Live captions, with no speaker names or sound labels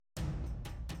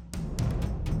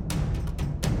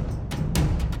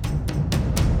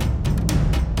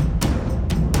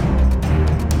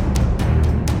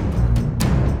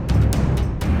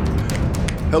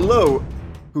Hello.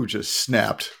 Who just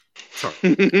snapped? Sorry.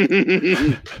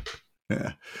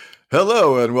 Yeah.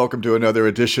 Hello, and welcome to another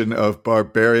edition of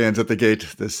Barbarians at the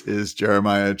Gate. This is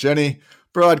Jeremiah Jenny,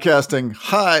 broadcasting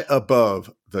high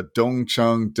above the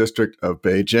Dongcheng district of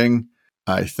Beijing,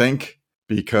 I think,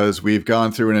 because we've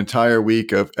gone through an entire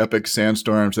week of epic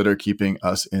sandstorms that are keeping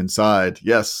us inside.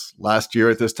 Yes, last year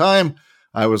at this time,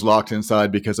 I was locked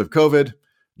inside because of COVID.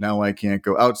 Now I can't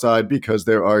go outside because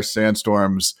there are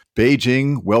sandstorms.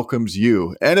 Beijing welcomes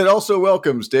you. And it also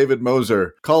welcomes David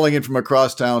Moser, calling in from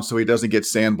across town so he doesn't get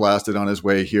sandblasted on his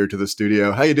way here to the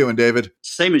studio. How you doing, David?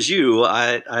 Same as you.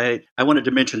 I wanted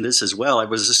to mention this as well. I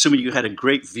was assuming you had a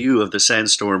great view of the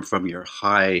sandstorm from your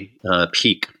high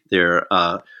peak there.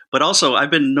 But also,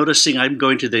 I've been noticing I'm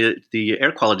going to the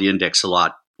air quality index a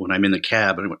lot when I'm in the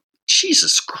cab. And I went,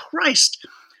 Jesus Christ.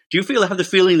 Do you have the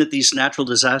feeling that these natural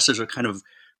disasters are kind of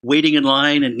waiting in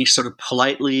line and you sort of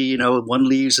politely, one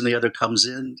leaves and the other comes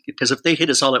in? Because if they hit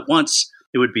us all at once,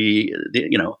 it would be,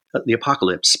 the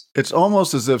apocalypse. It's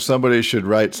almost as if somebody should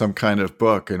write some kind of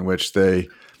book in which they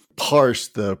parse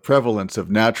the prevalence of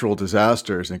natural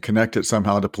disasters and connect it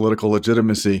somehow to political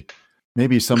legitimacy.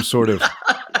 Maybe some sort of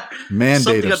mandate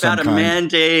something of some about kind. A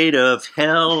mandate of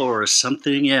hell or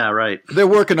something. Yeah, right. They're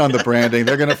working on the branding.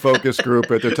 They're going to focus group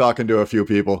it. They're talking to a few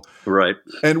people. Right.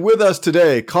 And with us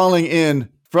today, calling in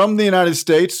from the United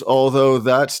States, although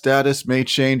that status may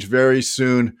change very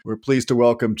soon, we're pleased to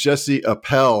welcome Jesse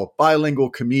Appell, bilingual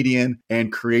comedian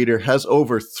and creator, has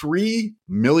over 3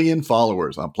 million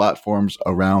followers on platforms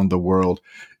around the world.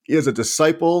 He is a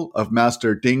disciple of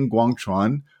Master Ding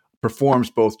Guangchuan,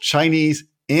 performs both Chinese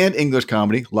and English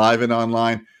comedy, live and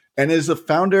online, and is the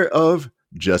founder of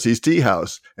Jesse's Tea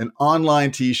House, an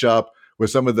online tea shop with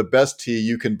some of the best tea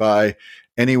you can buy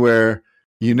anywhere.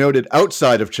 You noted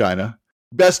outside of China.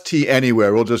 Best tea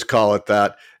anywhere, we'll just call it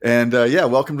that. And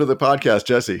welcome to the podcast,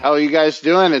 Jesse. How are you guys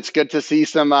doing? It's good to see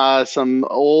some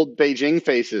old Beijing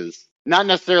faces. Not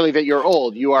necessarily that you're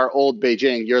old. You are old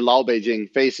Beijing. You're Lao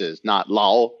Beijing faces, not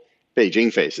Lao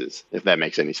Beijing faces, if that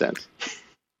makes any sense.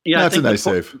 Yeah, that's a nice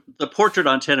save. The portrait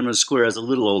on Tiananmen Square is a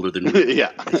little older than me.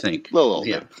 Yeah, I think. A little older.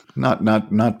 Yeah. Not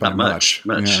by much.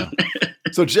 Yeah.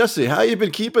 So, Jesse, how you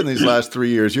been keeping these last 3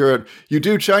 years? You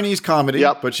do Chinese comedy,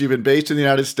 Yep. But you've been based in the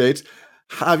United States.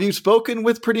 Have you spoken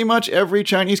with pretty much every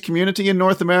Chinese community in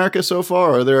North America so far?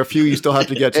 Or are there a few you still have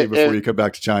to get to before you come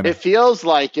back to China? It feels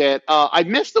like it. I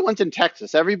missed the ones in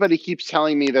Texas. Everybody keeps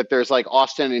telling me that there's like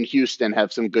Austin and Houston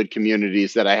have some good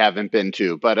communities that I haven't been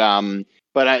to. But in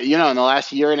the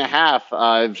last year and a half,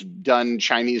 I've done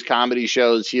Chinese comedy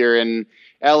shows here in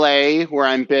LA, where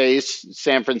I'm based,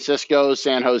 San Francisco,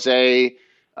 San Jose,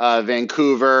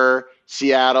 Vancouver,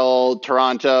 Seattle,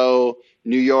 Toronto,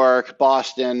 New York,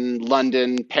 Boston,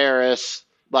 London, Paris,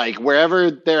 like wherever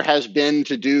there has been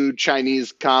to do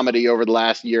Chinese comedy over the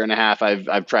last year and a half,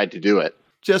 I've tried to do it.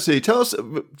 Jesse, tell us,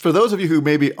 for those of you who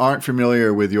maybe aren't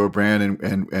familiar with your brand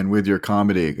and with your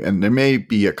comedy, and there may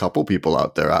be a couple people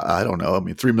out there, I don't know. I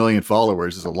mean, 3 million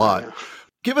followers is a lot. Yeah.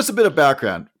 Give us a bit of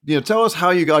background. Tell us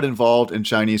how you got involved in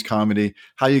Chinese comedy,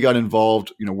 how you got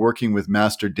involved, working with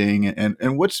Master Ding,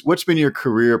 and what's been your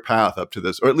career path up to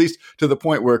this, or at least to the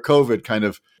point where COVID kind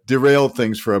of derailed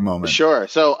things for a moment. Sure.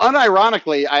 So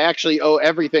unironically, I actually owe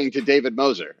everything to David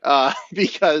Moser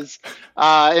because,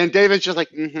 and David's just like,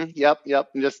 yep,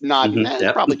 just nodding.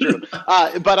 Yep. Probably true.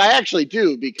 But I actually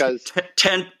do because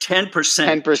 10%.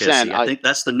 10%. I think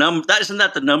that's the number. Isn't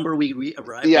that the number we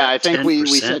arrived at? Yeah, I think we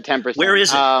said 10%. Where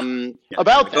is it?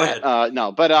 About that.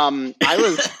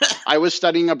 I was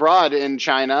studying abroad in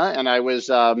China, and I was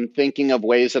thinking of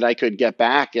ways that I could get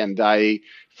back, and I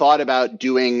thought about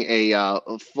doing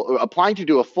applying to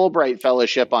do a Fulbright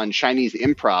fellowship on Chinese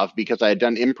improv because I had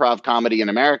done improv comedy in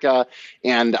America,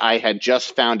 and I had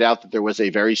just found out that there was a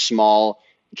very small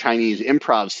Chinese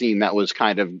improv scene that was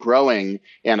kind of growing,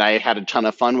 and I had a ton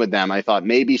of fun with them. I thought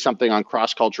maybe something on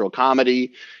cross-cultural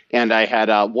comedy, and I had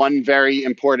one very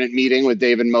important meeting with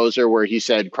David Moser where he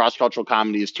said, cross-cultural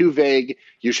comedy is too vague.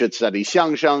 You should study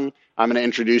xiangsheng. I'm going to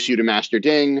introduce you to Master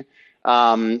Ding.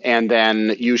 And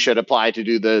then you should apply to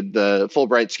do the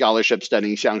Fulbright scholarship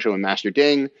studying xiangsheng and Master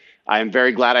Ding. I am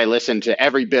very glad I listened to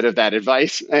every bit of that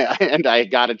advice, and I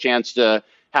got a chance to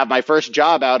have my first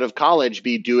job out of college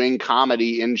be doing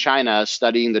comedy in China,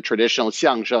 studying the traditional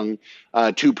xiangsheng,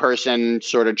 two-person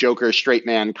sort of Joker straight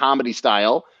man comedy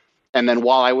style. And then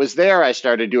while I was there, I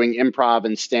started doing improv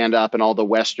and stand-up and all the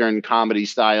Western comedy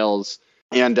styles.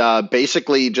 And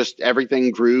basically just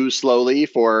everything grew slowly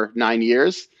for 9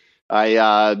 years.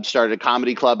 I started a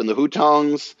comedy club in the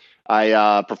Hutongs.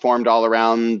 I performed all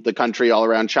around the country, all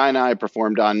around China. I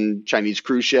performed on Chinese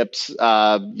cruise ships,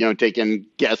 taking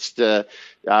guests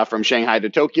from Shanghai to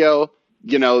Tokyo,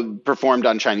 performed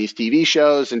on Chinese TV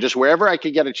shows, and just wherever I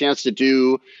could get a chance to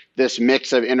do this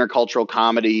mix of intercultural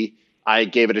comedy, I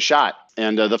gave it a shot.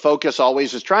 And the focus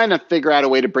always is trying to figure out a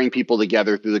way to bring people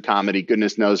together through the comedy.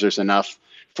 Goodness knows there's enough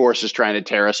forces trying to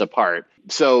tear us apart.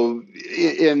 So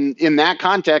in that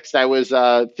context, I was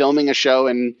filming a show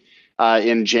in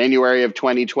January of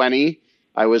 2020.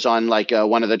 I was on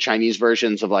one of the Chinese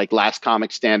versions of Last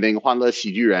Comic Standing, 欢乐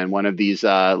喜剧人, one of these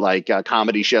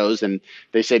comedy shows. And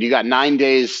they said, you got 9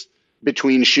 days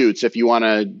between shoots if you want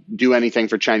to do anything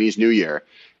for Chinese New Year.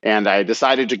 And I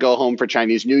decided to go home for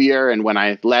Chinese New Year. And when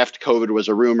I left, COVID was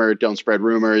a rumor. Don't spread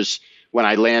rumors. When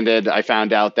I landed, I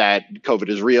found out that COVID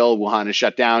is real. Wuhan is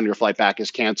shut down. Your flight back is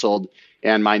canceled.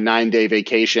 And my 9-day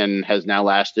vacation has now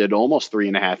lasted almost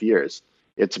 3.5 years.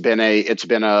 It's been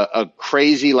a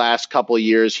crazy last couple of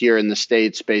years here in the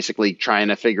States, basically trying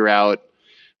to figure out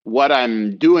what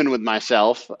I'm doing with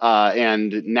myself.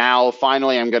 And now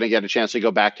finally, I'm going to get a chance to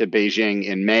go back to Beijing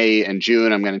in May and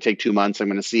June. I'm going to take 2 months. I'm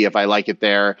going to see if I like it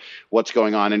there, what's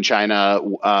going on in China,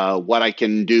 what I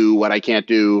can do, what I can't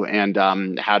do,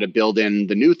 and how to build in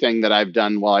the new thing that I've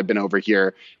done while I've been over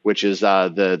here, which is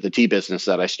the tea business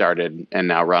that I started and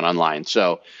now run online.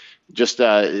 So just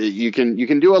you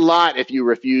can do a lot if you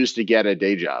refuse to get a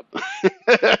day job.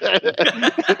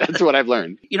 That's what I've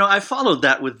learned. I followed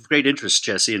that with great interest,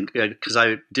 Jesse, and because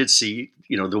I did see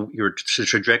your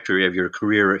trajectory of your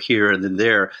career here and then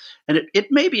there, and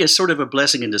it may be a sort of a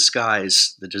blessing in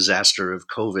disguise, the disaster of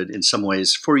COVID in some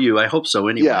ways for you. I hope so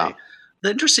anyway. Yeah.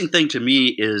 The interesting thing to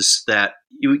me is that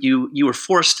you were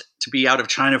forced to be out of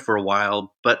China for a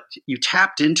while, but you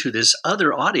tapped into this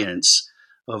other audience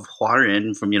of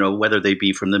Huarren from, whether they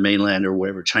be from the mainland or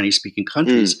wherever Chinese-speaking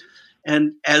countries.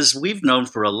 And as we've known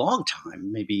for a long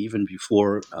time, maybe even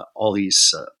before all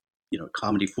these,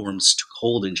 comedy forums took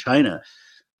hold in China,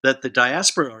 that the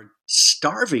diaspora are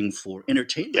starving for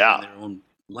entertainment in their own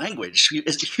language.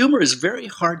 Humor is very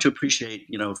hard to appreciate,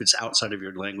 if it's outside of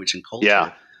your language and culture.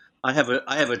 Yeah. I have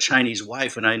a Chinese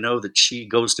wife, and I know that she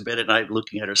goes to bed at night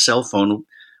looking at her cell phone,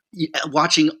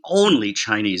 watching only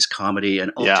Chinese comedy and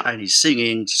Chinese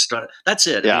singing. That's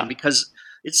it. Yeah. I mean, because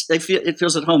it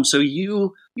feels at home. So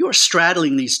you are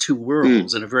straddling these two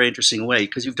worlds in a very interesting way,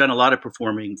 because you've done a lot of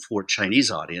performing for Chinese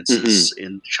audiences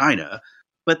in China.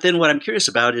 But then what I'm curious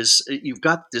about is you've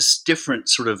got this different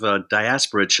sort of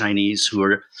diaspora Chinese who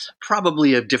are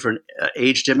probably a different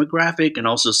age demographic and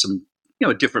also some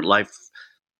a different life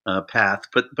path.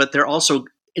 But they're also,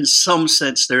 in some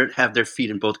sense, they have their feet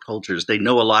in both cultures. They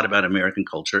know a lot about American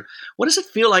culture. What does it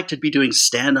feel like to be doing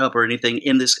stand-up or anything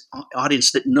in this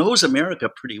audience that knows America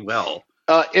pretty well?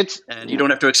 And you don't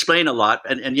have to explain a lot,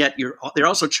 and yet they're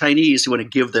also Chinese. You want to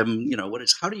give them,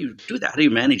 how do you do that? How do you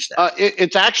manage that?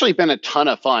 It's actually been a ton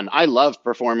of fun. I love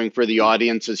performing for the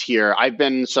audiences here. I've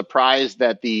been surprised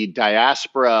that the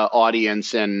diaspora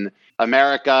audience in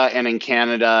America and in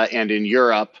Canada and in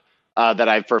Europe that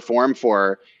I've performed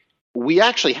for, we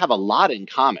actually have a lot in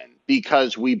common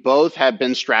because we both have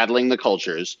been straddling the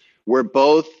cultures. We're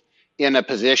both in a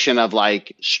position of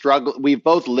struggle. We've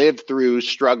both lived through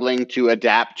struggling to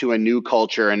adapt to a new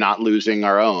culture and not losing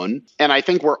our own. And I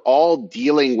think we're all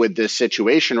dealing with this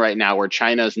situation right now where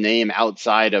China's name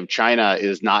outside of China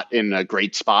is not in a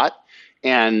great spot.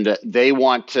 And they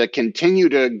want to continue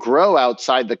to grow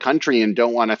outside the country and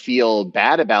don't want to feel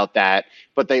bad about that.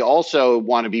 But they also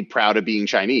want to be proud of being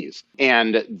Chinese.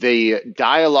 And the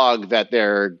dialogue that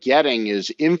they're getting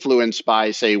is influenced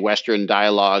by, say, Western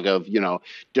dialogue of,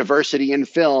 diversity in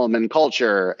film and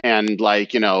culture and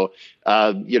whether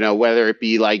it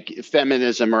be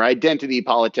feminism or identity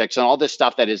politics and all this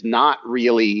stuff that is not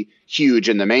really huge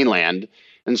in the mainland.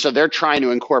 And so they're trying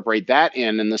to incorporate that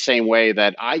in the same way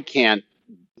that I can't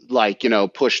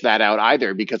push that out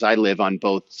either, because I live on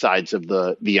both sides of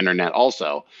the internet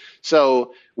also.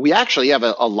 So we actually have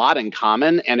a lot in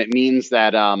common, and it means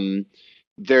that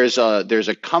there's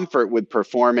a comfort with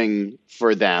performing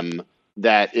for them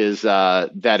that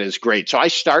is great. So I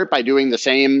start by doing the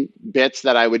same bits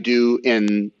that I would do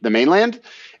in the mainland.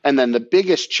 And then the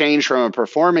biggest change from a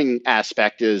performing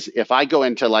aspect is if I go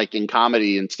into in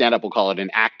comedy and stand-up, we'll call it an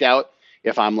act out.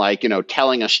 If I'm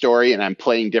telling a story and I'm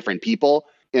playing different people.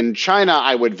 In China,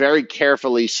 I would very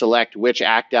carefully select which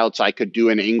act outs I could do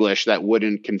in English that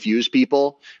wouldn't confuse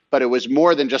people. But it was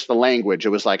more than just the language. It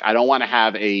was I don't want to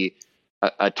have a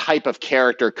type of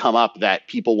character come up that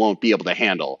people won't be able to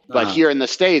handle. But here in the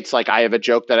States, I have a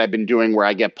joke that I've been doing where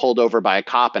I get pulled over by a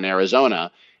cop in Arizona,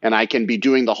 and I can be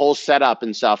doing the whole setup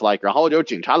and stuff 然后就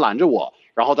警察拦着我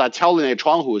然后他敲那个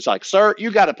窗户 is like, sir,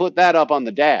 you got to put that up on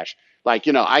the dash. Like,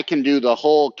 I can do the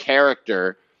whole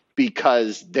character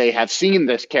because they have seen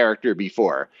this character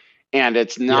before. And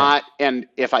it's not, and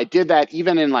if I did that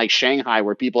even in like Shanghai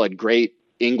where people had great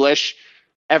English,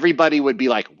 everybody would be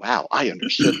like, wow, I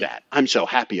understood that. I'm so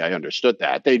happy I understood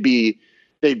that. They'd be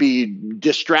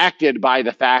distracted by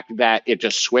the fact that it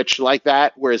just switched like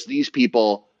that. Whereas these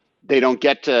people, they don't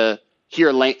get to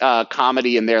hear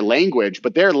comedy in their language,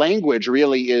 but their language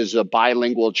really is a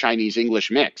bilingual Chinese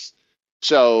English mix.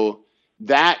 So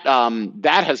that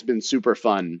has been super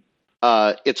fun.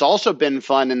 It's also been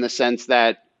fun in the sense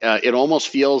that it almost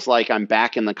feels like I'm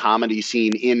back in the comedy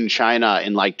scene in China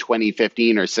in like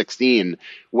 2015 or 16,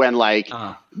 when like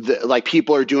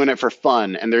people are doing it for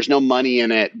fun and there's no money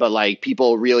in it, but like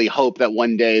people really hope that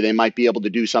one day they might be able to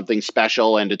do something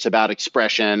special, and it's about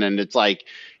expression, and it's like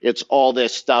it's all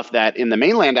this stuff that in the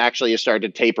mainland actually has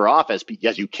started to taper off as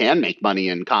you can make money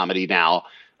in comedy now.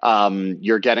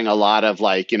 You're getting a lot of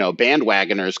like,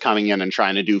 bandwagoners coming in and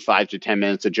trying to do 5 to 10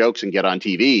 minutes of jokes and get on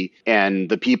TV. And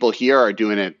the people here are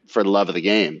doing it for the love of the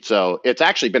game. So it's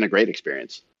actually been a great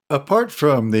experience. Apart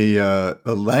from the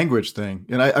language thing,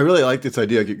 and I really like this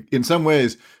idea. In some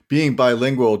ways, being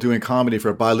bilingual, doing comedy for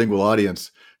a bilingual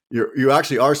audience, you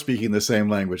actually are speaking the same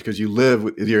language because you live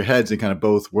with your heads in kind of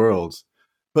both worlds.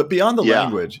 But beyond the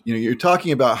language, you're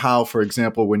talking about how, for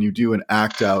example, when you do an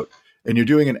act out, and you're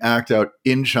doing an act out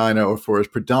in China or for a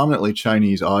predominantly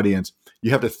Chinese audience,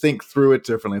 you have to think through it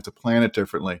differently, have to plan it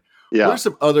differently. Yeah. What are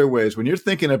some other ways when you're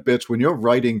thinking of bits, when you're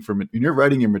writing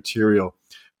your material,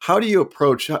 how do you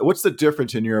approach, what's the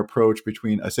difference in your approach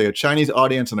between, say, a Chinese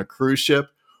audience on a cruise ship,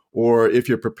 or if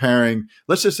you're preparing,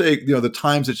 let's just say, the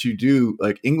times that you do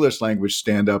like English language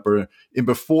stand-up, or in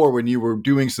before when you were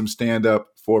doing some stand-up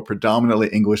for predominantly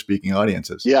English-speaking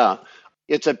audiences? Yeah.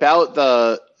 It's about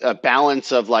the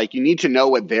balance of like, you need to know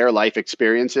what their life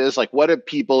experience is. Like, what have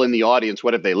people in the audience,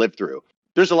 what have they lived through?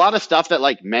 There's a lot of stuff that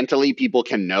like mentally people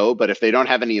can know, but if they don't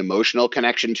have any emotional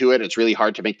connection to it, it's really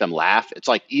hard to make them laugh. It's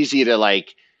like easy to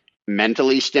like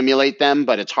mentally stimulate them,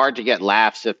 but it's hard to get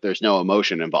laughs if there's no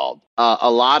emotion involved. A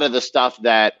lot of the stuff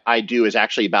that I do is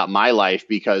actually about my life,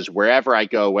 because wherever I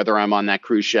go, whether I'm on that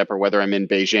cruise ship or whether I'm in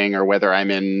Beijing or whether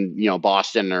I'm in,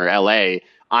 Boston or LA,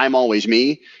 I'm always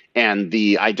me. And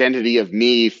the identity of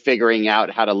me figuring out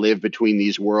how to live between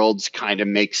these worlds kind of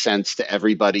makes sense to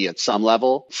everybody at some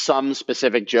level. Some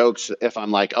specific jokes, if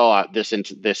I'm like, oh,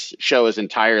 this show is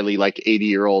entirely like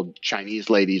 80-year-old Chinese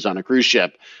ladies on a cruise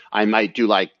ship, I might do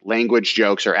like language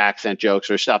jokes or accent jokes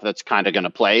or stuff that's kind of going to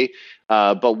play.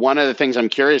 But one of the things I'm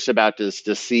curious about is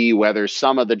to see whether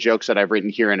some of the jokes that I've written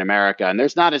here in America, and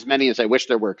there's not as many as I wish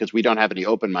there were because we don't have any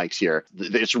open mics here.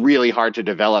 It's really hard to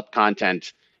develop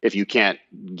content if you can't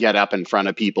get up in front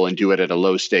of people and do it at a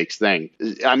low stakes thing.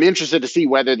 I'm interested to see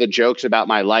whether the jokes about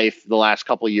my life the last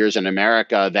couple of years in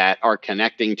America that are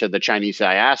connecting to the Chinese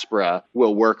diaspora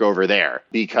will work over there,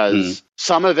 because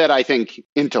some of it I think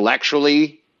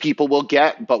intellectually people will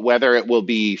get, but whether it will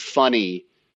be funny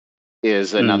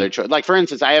is another choice. Like, for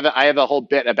instance, I have a whole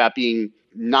bit about being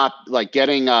not like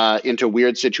getting into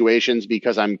weird situations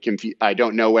because I'm confused. I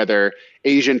don't know whether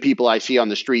Asian people I see on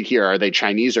the street here, are they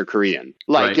Chinese or Korean?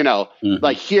 Like,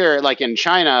 like here, like in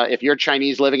China, if you're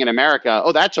Chinese living in America,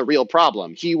 oh, that's a real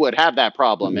problem. He would have that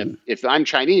problem. If I'm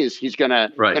Chinese, he's going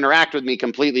to interact with me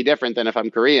completely different than if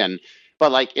I'm Korean.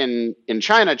 But like in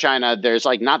China, there's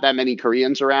like not that many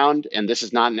Koreans around, and this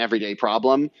is not an everyday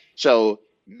problem. So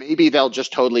maybe they'll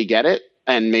just totally get it.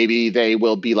 And maybe they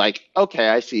will be like, okay,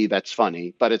 I see, that's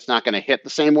funny, but it's not going to hit the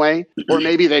same way. Or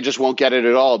maybe they just won't get it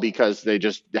at all because they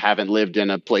just haven't lived in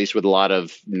a place with a lot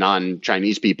of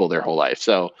non-Chinese people their whole life.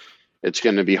 So it's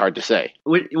going to be hard to say.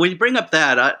 When you bring up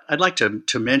that, I'd like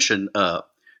to mention a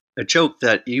joke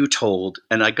that you told,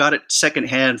 and I got it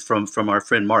secondhand from our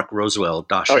friend Mark Roswell,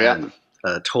 Dashan,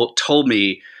 told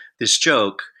me this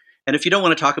joke. And if you don't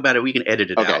want to talk about it, we can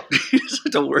edit it out. So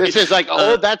don't worry. This is like,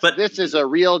 this is a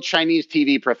real Chinese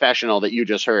TV professional that you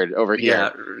just heard over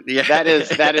here. Yeah. That is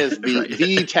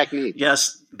the technique.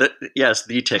 Yes,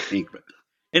 the technique.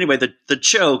 Anyway, the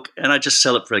joke, and I just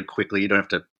sell it very quickly. You don't have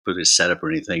to put a setup or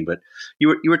anything, but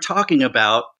you were talking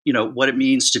about, what it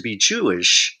means to be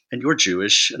Jewish, and you're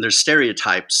Jewish, and there's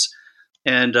stereotypes.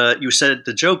 And you said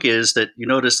the joke is that you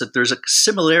notice that there's a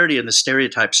similarity in the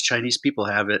stereotypes Chinese people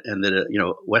have it and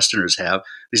that Westerners have.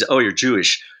 They say, "Oh, you're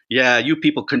Jewish. Yeah, you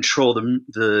people control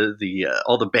the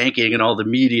all the banking and all the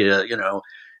media,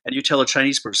 And you tell a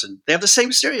Chinese person they have the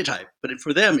same stereotype, but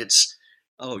for them it's,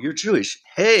 "Oh, you're Jewish.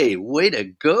 Hey, way to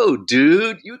go,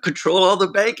 dude! You control all the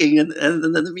banking and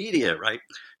the media, right?"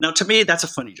 Now, to me, that's a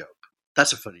funny joke.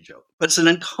 But it's an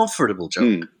uncomfortable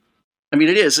joke. I mean,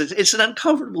 it is. It's an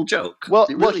uncomfortable joke. Well,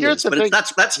 it really here's is. the But thing.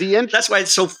 That's why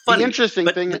it's so funny. The interesting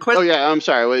but thing. The question, oh yeah, I'm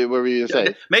sorry. What were you going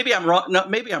to say? Maybe I'm wrong. No,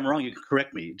 maybe I'm wrong. You can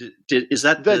correct me. Is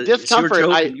that The discomfort?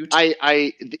 is your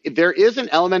joke? There is an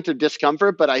element of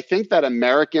discomfort, but I think that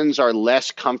Americans are less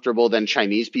comfortable than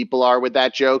Chinese people are with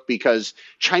that joke because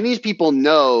Chinese people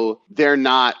know they're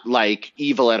not like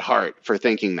evil at heart for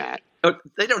thinking that.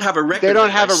 They don't have a record. They don't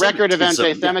have a record of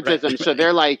anti-Semitism, right. so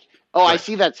they're like, oh, right. I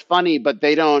see that's funny, but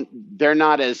they're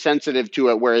not as sensitive to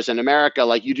it. Whereas in America,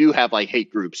 like you do have like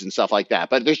hate groups and stuff like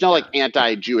that, but there's no like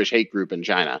anti-Jewish hate group in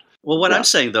China. Well, what I'm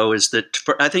saying though is that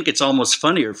I think it's almost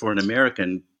funnier for an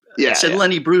American. It's a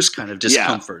Lenny Bruce kind of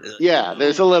discomfort. Yeah,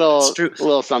 there's a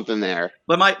little something there.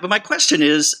 But my question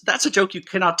is, that's a joke you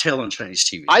cannot tell on Chinese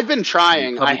TV. I've been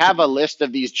trying. I have a list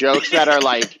of these jokes that are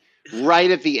like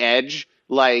right at the edge.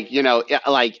 Like, you know,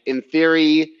 like in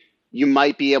theory, you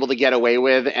might be able to get away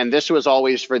with. And this was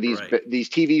always for these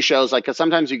TV shows, like, because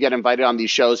sometimes you get invited on these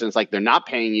shows and it's like they're not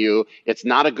paying you. It's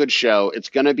not a good show. It's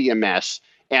going to be a mess.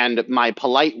 And my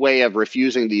polite way of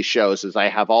refusing these shows is I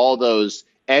have all those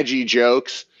edgy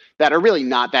jokes that are really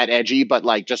not that edgy, but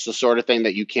like just the sort of thing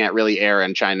that you can't really air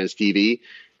on China's TV.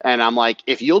 And I'm like,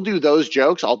 if you'll do those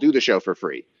jokes, I'll do the show for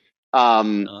free.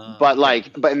 And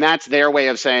that's their way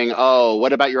of saying, oh,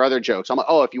 what about your other jokes? I'm like,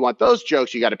 oh, if you want those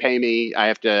jokes, you got to pay me. I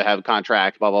have to have a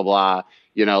contract, blah, blah, blah.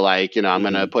 You know, like, you know, I'm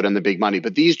going to put in the big money.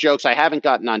 But these jokes I haven't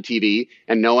gotten on TV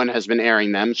and no one has been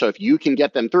airing them. So if you can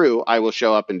get them through, I will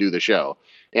show up and do the show.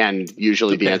 And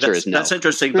usually the answer is no. That's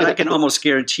interesting, but I can almost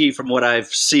guarantee from what I've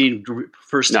seen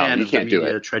firsthand of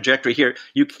the trajectory here,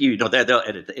 you know, they'll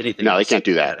edit anything. No, they can't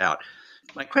do that out.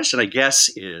 My question, I guess,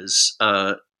 is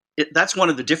that's one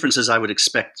of the differences I would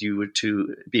expect you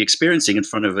to be experiencing in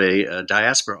front of a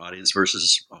diaspora audience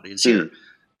versus audience here.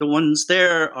 The ones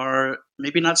there are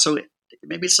maybe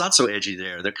it's not so edgy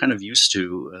there. They're kind of used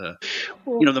to,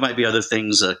 you know, there might be other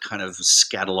things, kind of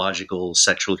scatological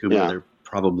sexual humor. Yeah.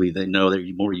 They know they're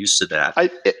more used to that. I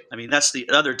mean, that's the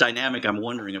other dynamic I'm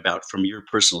wondering about from your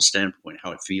personal standpoint,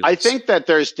 how it feels. I think that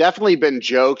there's definitely been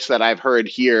jokes that I've heard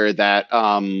here that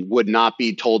would not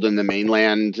be told in the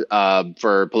mainland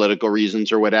for political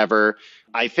reasons or whatever.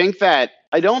 I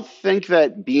don't think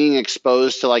that being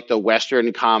exposed to like the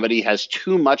Western comedy has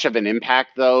too much of an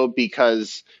impact though,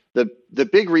 because the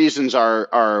big reasons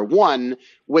are one,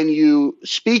 when you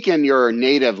speak in your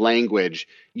native language,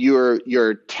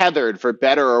 you're tethered for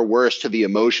better or worse to the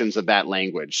emotions of that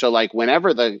language. So like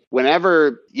whenever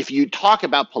if you talk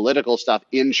about political stuff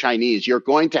in Chinese, you're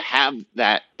going to have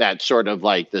that sort of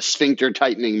like the sphincter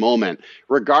tightening moment,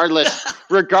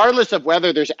 regardless of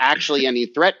whether there's actually any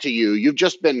threat to you.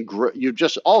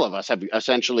 All of us have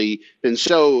essentially been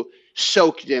so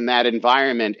soaked in that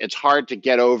environment, it's hard to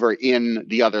get over in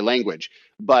the other language.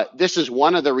 But this is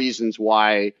one of the reasons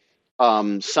why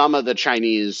some of the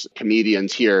Chinese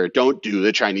comedians here don't do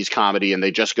the Chinese comedy and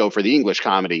they just go for the English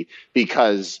comedy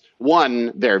because,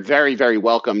 one, they're very, very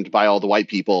welcomed by all the white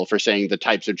people for saying the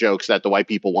types of jokes that the white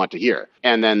people want to hear.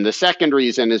 And then the second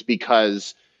reason is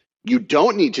because you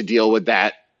don't need to deal with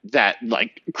that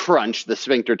like crunch, the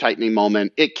sphincter tightening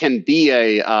moment. It can be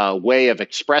a way of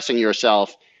expressing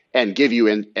yourself and give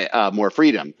you more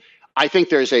freedom. I think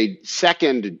there's a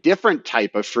second different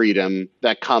type of freedom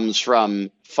that comes from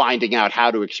finding out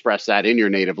how to express that in your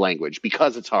native language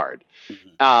because it's hard,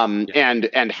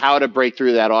 and how to break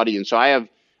through that audience. So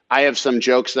I have some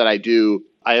jokes that I do.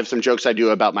 I have some jokes I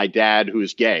do about my dad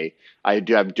who's gay. I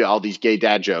do all these gay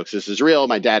dad jokes. This is real.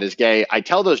 My dad is gay. I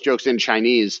tell those jokes in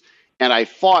Chinese, and I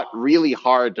fought really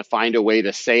hard to find a way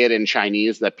to say it in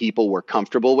Chinese that people were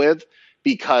comfortable with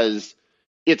because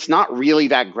it's not really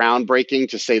that groundbreaking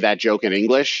to say that joke in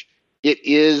English. It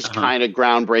is kind of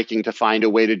groundbreaking to find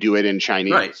a way to do it in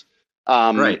Chinese.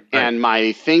 Right. And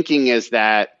my thinking is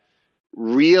that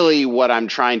really what I'm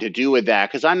trying to do with that,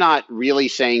 because I'm not really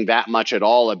saying that much at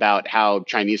all about how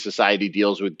Chinese society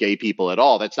deals with gay people at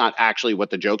all. That's not actually what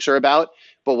the jokes are about.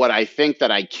 But what I think that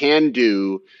I can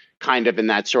do kind of in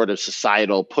that sort of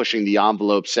societal pushing the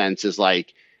envelope sense is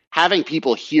like having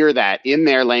people hear that in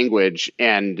their language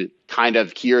and kind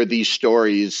of hear these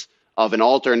stories of an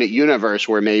alternate universe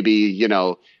where maybe, you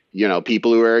know,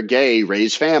 people who are gay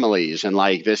raise families. And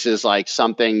like, this is like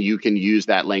something you can use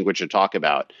that language to talk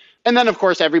about. And then, of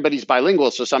course, everybody's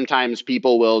bilingual. So sometimes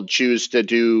people will choose to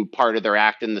do part of their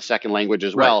act in the second language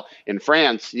as well. In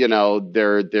France, you know,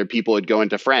 there people would go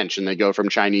into French and they go from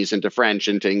Chinese into French,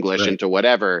 into English, into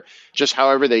whatever, just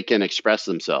however they can express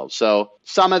themselves. So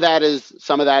some of that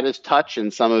is touch,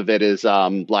 and some of it is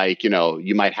like, you know,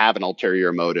 you might have an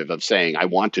ulterior motive of saying, I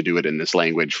want to do it in this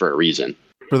language for a reason.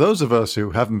 For those of us who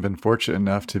haven't been fortunate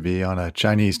enough to be on a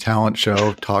Chinese talent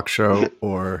show, talk show,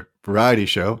 or variety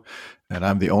show, and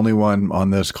I'm the only one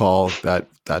on this call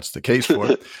that's the case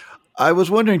for, I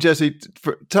was wondering, Jesse,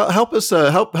 help us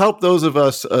help those of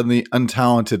us in the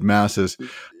untalented masses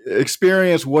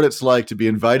experience what it's like to be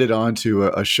invited onto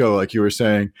a show, like you were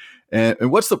saying, and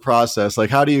what's the process? Like,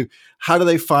 how do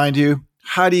they find you?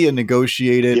 How do you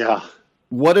negotiate it? Yeah.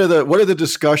 What are the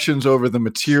discussions over the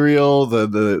material,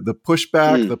 the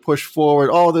pushback, the push forward,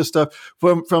 all this stuff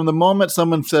from the moment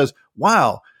someone says,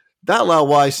 "Wow, that Lao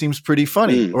Wai seems pretty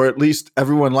funny," or at least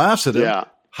everyone laughs at him. Yeah.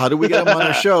 How do we get them on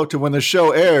our show to when the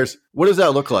show airs? What does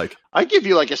that look like? I give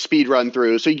you like a speed run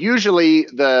through. So usually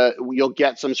you'll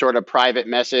get some sort of private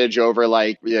message over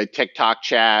like TikTok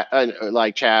chat,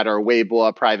 like chat or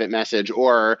Weibo private message,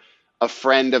 or a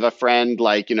friend of a friend,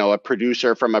 like, a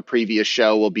producer from a previous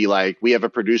show will be like, we have a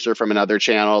producer from another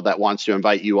channel that wants to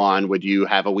invite you on. Would you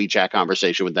have a WeChat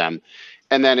conversation with them?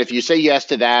 And then if you say yes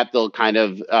to that, they'll kind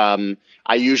of,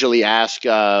 I usually ask,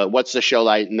 what's the show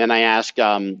like? And then I ask,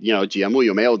 节目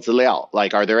有没有资料?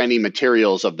 Like, are there any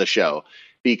materials of the show?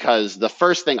 Because the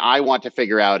first thing I want to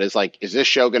figure out is like, is this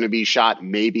show going to be shot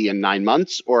maybe in 9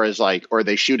 months, or are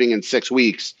they shooting in 6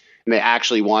 weeks and they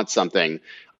actually want something?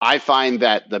 I find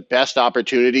that the best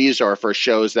opportunities are for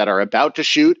shows that are about to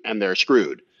shoot and they're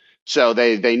screwed. So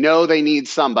they know they need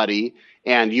somebody,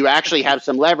 and you actually have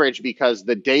some leverage because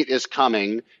the date is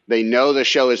coming. They know the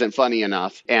show isn't funny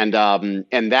enough. And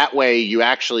that way you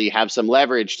actually have some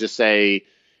leverage to say,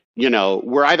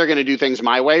 we're either going to do things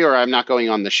my way or I'm not going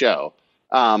on the show.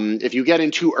 If you get in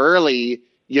too early,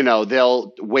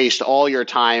 they'll waste all your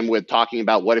time with talking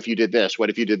about what if you did this,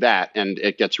 what if you did that, and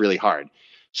it gets really hard.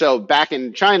 So back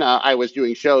in China, I was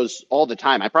doing shows all the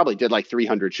time. I probably did like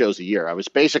 300 shows a year. I was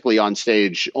basically on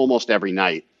stage almost every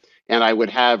night, and I would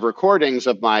have recordings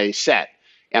of my set,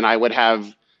 and I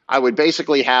would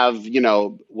basically have,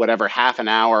 whatever, half an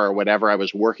hour or whatever I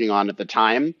was working on at the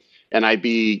time. And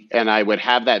I would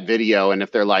have that video. And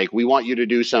if they're like, we want you to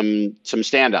do some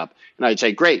stand up, and I'd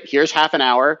say, great, here's half an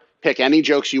hour. Pick any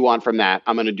jokes you want from that.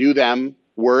 I'm going to do them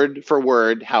word for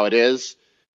word, how it is.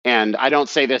 And I don't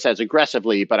say this as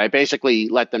aggressively, but I basically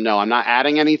let them know I'm not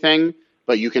adding anything,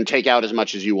 but you can take out as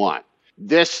much as you want.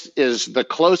 This is the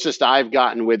closest I've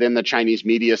gotten within the Chinese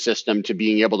media system to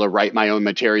being able to write my own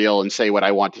material and say what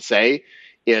I want to say.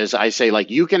 Is I say,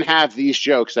 like, you can have these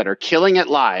jokes that are killing it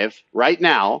live right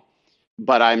now,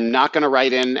 but I'm not going to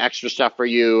write in extra stuff for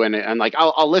you. And like,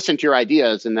 I'll listen to your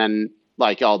ideas, and then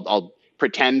like, I'll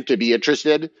pretend to be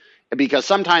interested. Because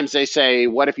sometimes they say,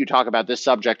 what if you talk about this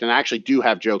subject? And I actually do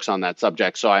have jokes on that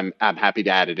subject, so I'm happy to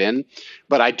add it in.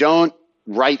 But I don't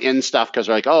write in stuff because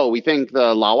they're like, oh, we think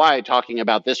the Lao Wai talking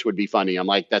about this would be funny. I'm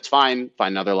like, that's fine.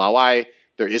 Find another Lao Wai.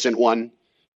 There isn't one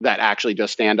that actually does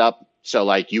stand up. So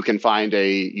like, you can find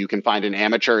an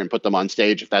amateur and put them on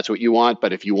stage if that's what you want.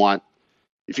 But if you want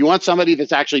somebody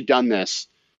that's actually done this,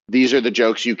 these are the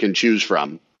jokes you can choose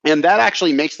from. And that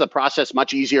actually makes the process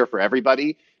much easier for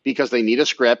everybody, because they need a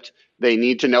script, they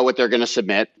need to know what they're going to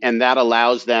submit, and that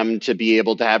allows them to be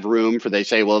able to have room for, they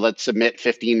say, well, let's submit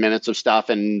 15 minutes of stuff,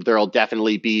 and there'll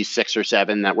definitely be 6 or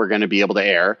 7 that we're going to be able to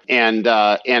air. And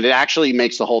it actually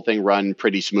makes the whole thing run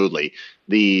pretty smoothly.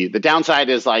 The downside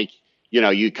is like,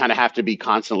 you kind of have to be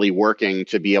constantly working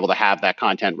to be able to have that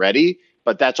content ready.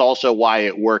 But that's also why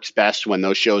it works best when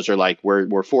those shows are like,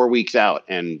 we're 4 weeks out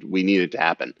and we need it to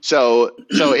happen. So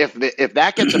if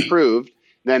that gets approved,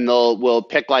 then we'll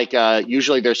pick like,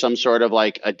 usually there's some sort of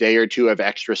like a day or two of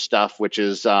extra stuff, which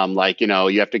is like,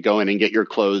 you have to go in and get your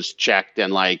clothes checked,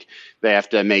 and like they have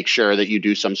to make sure that you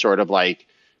do some sort of like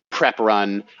prep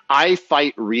run. I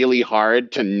fight really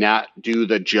hard to not do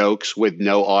the jokes with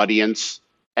no audience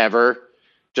ever,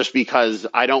 just because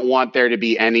I don't want there to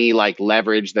be any like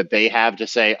leverage that they have to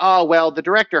say, oh, well, the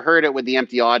director heard it with the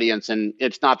empty audience and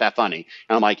it's not that funny.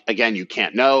 And I'm like, again, you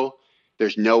can't know.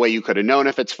 There's no way you could have known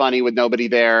if it's funny with nobody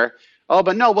there. Oh,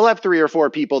 but no, we'll have 3 or 4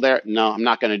 people there. No, I'm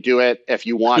not going to do it. If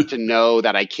you want to know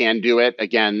that I can do it,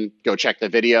 again, go check the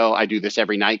video. I do this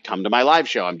every night. Come to my live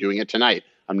show. I'm doing it tonight.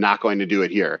 I'm not going to do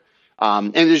it here.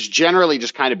 And it's generally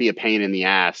just kind of be a pain in the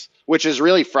ass, which is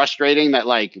really frustrating, that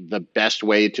like the best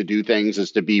way to do things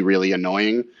is to be really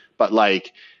annoying. But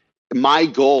like, my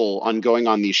goal on going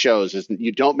on these shows is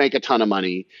you don't make a ton of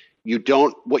money.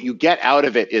 What you get out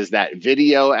of it is that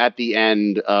video at the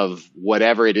end of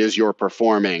whatever it is you're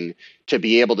performing, to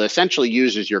be able to essentially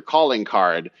use as your calling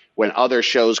card when other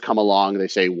shows come along. They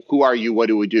say, who are you? What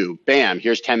do we do? Bam,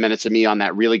 here's 10 minutes of me on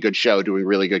that really good show doing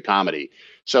really good comedy.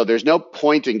 So there's no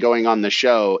point in going on the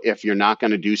show if you're not going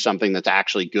to do something that's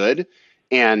actually good.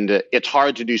 And it's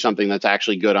hard to do something that's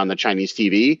actually good on the Chinese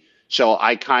TV. So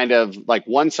I kind of like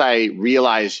once I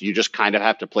realized you just kind of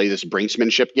have to play this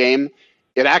brinksmanship game,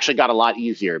 it actually got a lot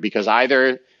easier because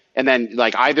either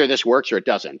this works or it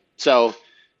doesn't. So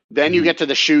then you get to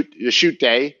the shoot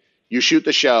day, you shoot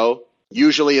the show.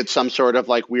 Usually it's some sort of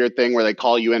like weird thing where they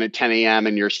call you in at 10 a.m.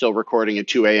 and you're still recording at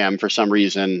 2 a.m. for some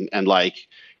reason. And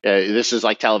this is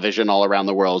like television all around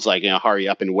the world. It's like, hurry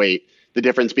up and wait. The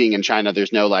difference being in China,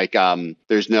 there's no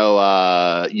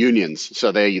unions.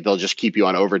 So they'll just keep you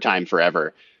on overtime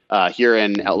forever. Here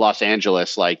in Los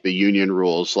Angeles, like the union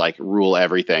rules like rule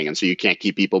everything. And so you can't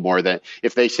keep people more than,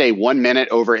 if they say 1 minute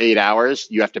over 8 hours,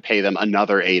 you have to pay them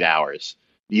another 8 hours,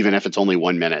 even if it's only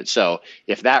 1 minute. So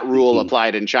if that rule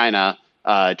applied in China,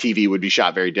 TV would be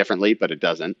shot very differently, but it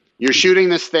doesn't. You're shooting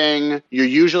this thing. You're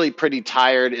usually pretty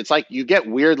tired. It's like you get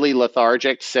weirdly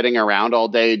lethargic sitting around all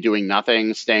day doing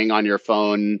nothing, staying on your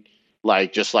phone,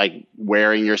 like just like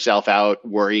wearing yourself out,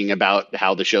 worrying about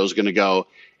how the show's going to go.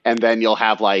 And then you'll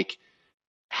have like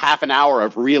half an hour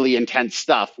of really intense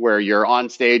stuff where you're on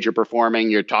stage, you're performing,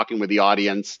 you're talking with the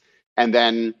audience. And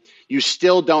then you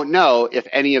still don't know if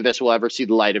any of this will ever see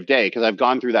the light of day, because I've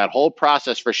gone through that whole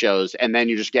process for shows, and then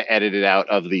you just get edited out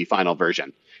of the final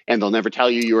version. And they'll never tell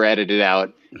you were edited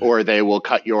out, or they will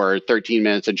cut your 13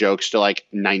 minutes of jokes to like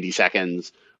 90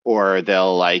 seconds, or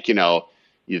they'll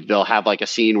they'll have like a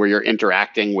scene where you're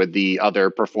interacting with the other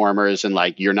performers and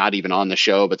like you're not even on the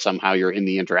show, but somehow you're in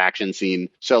the interaction scene.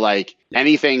 So like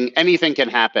anything can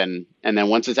happen. And then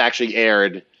once it's actually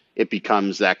aired, it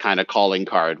becomes that kind of calling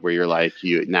card where you're like,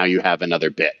 now you have another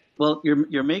bit. Well,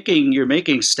 you're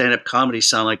making stand-up comedy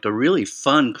sound like a really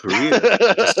fun career.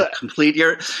 Just a complete.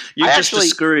 You're just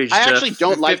discouraged. I actually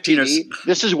don't like TV.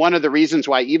 This is one of the reasons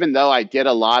why, even though I did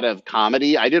a lot of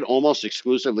comedy, I did almost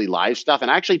exclusively live stuff,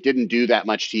 and I actually didn't do that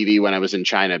much TV when I was in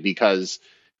China because.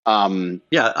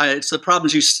 It's the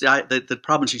problems the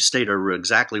problems you state are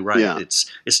exactly right. Yeah.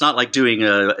 It's not like doing in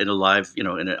a live, in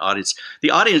an audience. The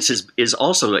audience is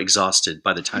also exhausted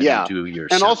by the time you do your.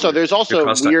 And show. also, there's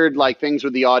also weird like things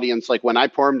with the audience. Like when I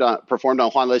performed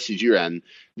on Huan Le Xi Ju Ren,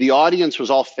 the audience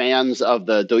was all fans of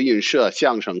the Douyin She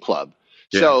Xiangsheng Club.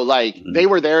 Yeah. So like they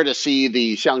were there to see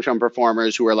the xiangsheng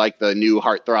performers who were like the new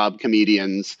heartthrob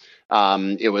comedians.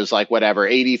 It was like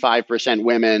 85%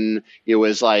 women. It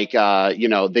was like,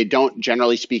 they don't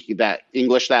generally speak that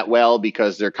English that well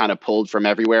because they're kind of pulled from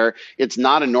everywhere. It's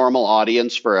not a normal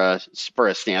audience for a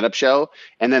stand-up show.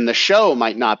 And then the show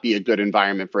might not be a good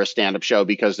environment for a stand-up show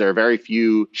because there are very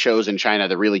few shows in China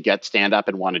that really get stand-up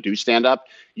and want to do stand-up.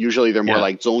 Usually they're more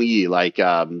like zongyi,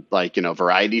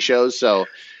 variety shows. So.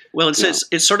 Well,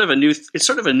 it's sort of a new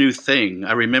thing.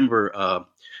 I remember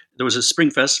there was a Spring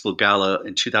Festival gala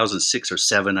in 2006 or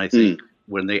 7, I think,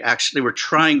 when they were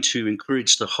trying to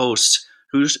encourage the hosts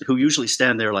who usually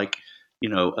stand there like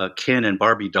Ken and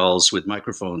Barbie dolls with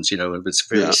microphones. It's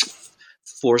very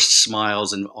forced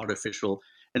smiles and artificial.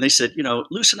 And they said,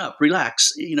 loosen up,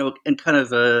 relax, and kind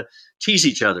of tease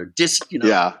each other,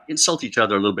 insult each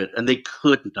other a little bit, and they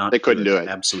could not. They couldn't do it.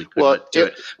 Absolutely could not do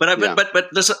it. But I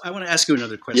want to ask you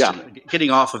another question. Yeah.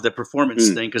 Getting off of the performance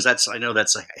thing, because I know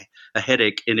that's a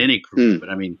headache in any career. But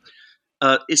I mean,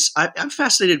 I'm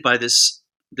fascinated by the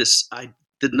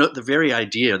very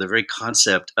idea, the very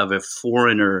concept of a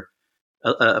foreigner.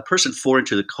 A person foreign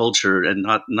to the culture and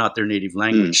not their native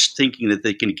language, thinking that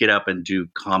they can get up and do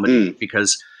comedy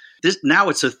because now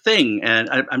it's a thing. And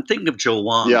I'm thinking of Joe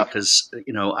Wong because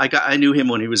I knew him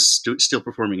when he was still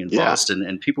performing in Boston,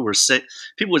 and people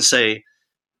would say,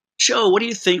 Joe, what are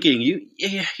you thinking?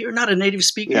 You're not a native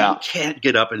speaker. You can't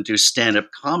get up and do stand-up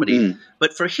comedy.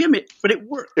 But for him, it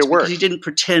worked. It worked. He didn't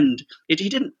pretend. He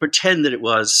didn't pretend that it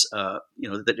was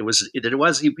that it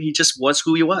was. He just was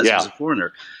who he was. He was a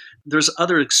foreigner. There's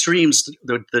other extremes.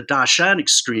 The Dashan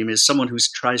extreme is someone who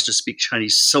tries to speak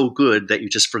Chinese so good that you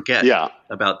just forget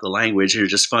about the language. You're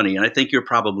just funny. And I think you're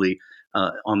probably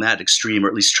on that extreme, or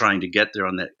at least trying to get there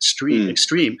on that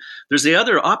extreme. There's the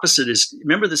other opposite is,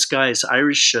 remember this guy, is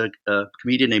Irish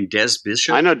comedian named Des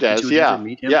Bishop? I know Des, Did you ever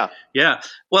meet him? Yeah.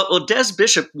 Well, Des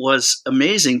Bishop was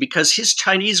amazing because his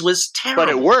Chinese was terrible. But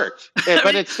it worked.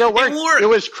 But it still worked. It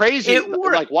was crazy. It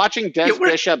worked. Like watching Des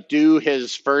Bishop do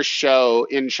his first show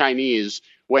in Chinese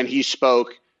when he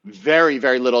spoke very,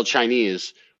 very little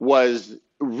Chinese was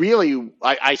really,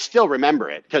 I still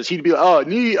remember it because he'd be like,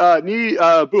 ni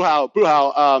bu hao,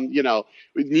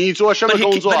 ni zuo shema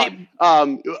gongzuo.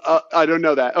 I don't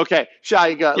know that. Okay, 下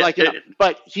一个,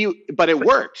 but it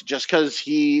worked just because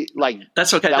he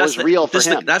that's okay. That was real for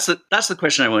him. That's the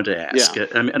question I wanted to ask. Yeah.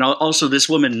 And also this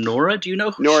woman Nora. Do you know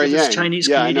who Nora she's? Yang. Chinese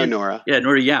comedian? Yeah, I know Nora. Yeah,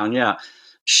 Nora Yang. Yeah,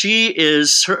 she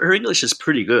is. Her English is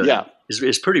pretty good. Yeah.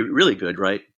 Is pretty really good,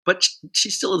 right? but she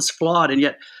still is flawed. And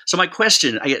yet, so my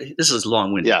question, this is a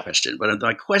long-winded question, but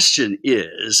my question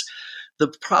is, the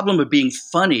problem of being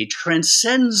funny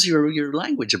transcends your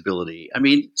language ability. I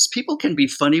mean, people can be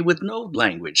funny with no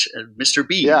language, Mr.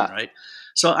 Bean, right?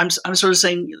 So I'm sort of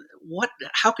saying,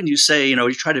 how can you say,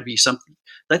 you try to be something?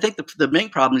 I think the main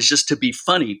problem is just to be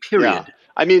funny, period. Yeah.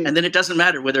 I mean, and then it doesn't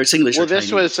matter whether it's English or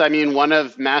Chinese. Well, this was, one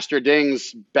of Master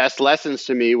Ding's best lessons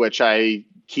to me, which I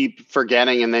keep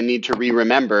forgetting and then need to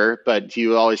re-remember. But he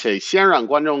would always say, 先让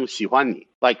观众喜欢你.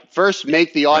 Like, first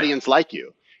make the audience like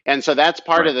you. And so that's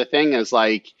part of the thing is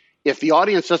like, if the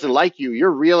audience doesn't like you, you're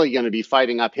really going to be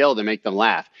fighting uphill to make them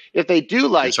laugh. If they do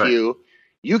like you,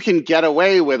 you can get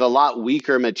away with a lot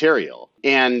weaker material.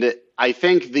 And I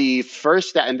think the first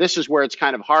step, and this is where it's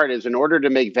kind of hard, is in order to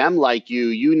make them like you,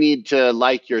 you need to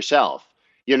like yourself.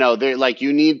 They're like,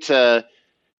 you need to,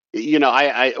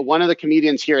 one of the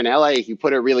comedians here in LA, he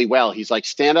put it really well. He's like,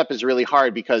 stand up is really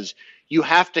hard because you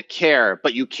have to care,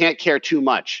 but you can't care too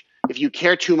much. If you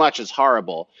care too much, it's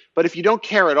horrible. But if you don't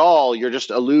care at all, you're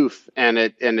just aloof, and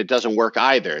it doesn't work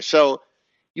either. So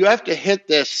you have to hit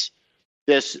this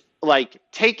like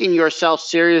taking yourself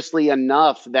seriously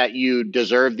enough that you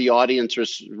deserve the audience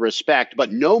respect,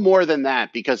 but no more than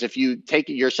that, because if you take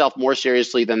yourself more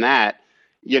seriously than that,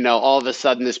 all of a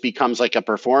sudden this becomes like a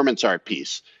performance art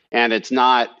piece, and it's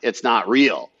not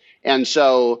real. And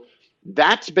so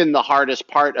that's been the hardest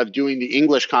part of doing the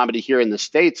English comedy here in the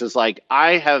States, is like,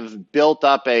 I have built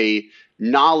up a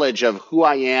knowledge of who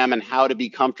I am and how to be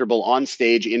comfortable on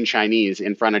stage in Chinese,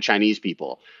 in front of Chinese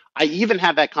people. I even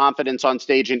have that confidence on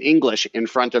stage in English in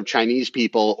front of Chinese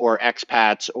people or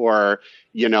expats or,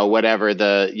 whatever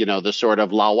the sort of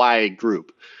Laowai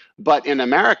group. But in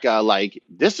America, like,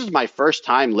 this is my first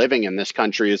time living in this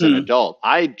country as an adult.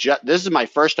 This is my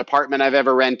first apartment I've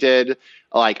ever rented.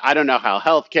 Like, I don't know how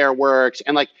healthcare works.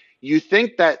 And like, you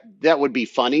think that would be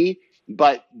funny,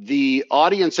 but the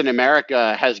audience in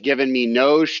America has given me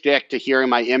no shtick to hearing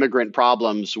my immigrant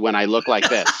problems when I look like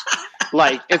this.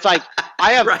 Like, it's like,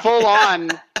 I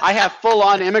have full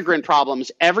on immigrant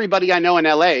problems. Everybody I know in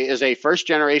LA is a first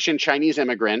generation Chinese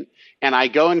immigrant. And I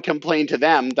go and complain to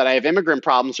them that I have immigrant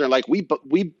problems. They're like, we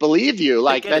believe you.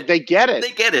 Like, they get it.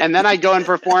 They get it. And then I go and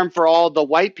perform for all the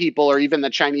white people or even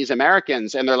the Chinese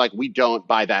Americans. And they're like, we don't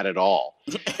buy that at all.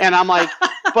 And I'm like,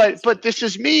 but this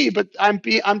is me. But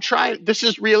I'm trying. This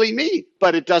is really me.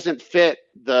 But it doesn't fit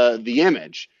the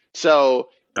image. So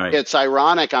it's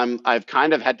ironic. I've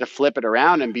kind of had to flip it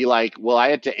around and be like, well, I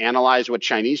had to analyze what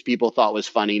Chinese people thought was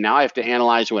funny. Now I have to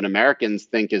analyze what Americans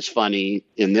think is funny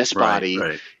in this body.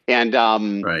 And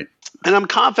and I'm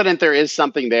confident there is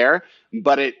something there,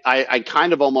 but I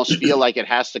kind of almost feel like it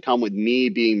has to come with me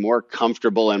being more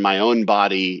comfortable in my own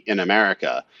body in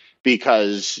America,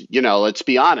 because, let's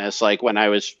be honest, like when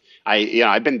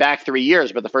I've been back 3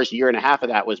 years, but the first year and a half of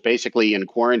that was basically in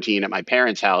quarantine at my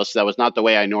parents' house. That was not the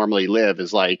way I normally live,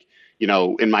 is like,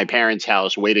 in my parents'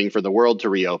 house waiting for the world to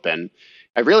reopen.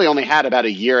 I really only had about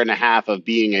a year and a half of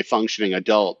being a functioning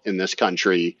adult in this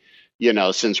country,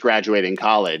 since graduating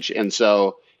college. And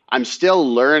so I'm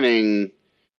still learning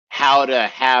how to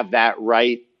have that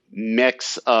right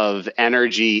mix of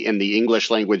energy in the English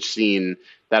language scene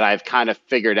that I've kind of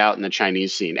figured out in the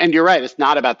Chinese scene. And you're right, it's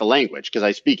not about the language, because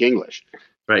I speak English.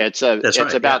 Right. It's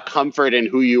about comfort in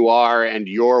who you are and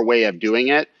your way of doing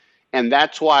it. And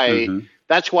that's why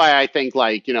I think,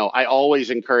 like, I always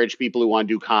encourage people who want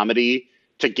to do comedy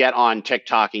to get on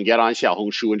TikTok and get on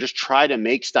Xiaohongshu and just try to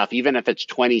make stuff, even if it's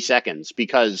 20 seconds,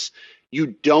 because you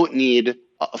don't need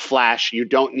a flash, you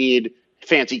don't need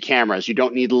fancy cameras, you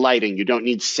don't need lighting, you don't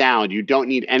need sound, you don't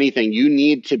need anything. You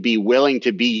need to be willing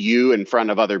to be you in front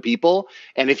of other people.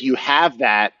 And if you have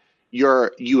that,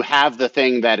 you have the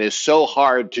thing that is so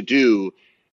hard to do.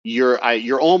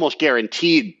 You're almost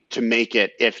guaranteed to make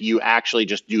it if you actually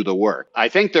just do the work. I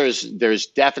think there's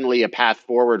definitely a path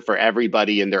forward for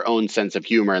everybody in their own sense of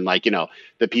humor. And like,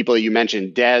 the people you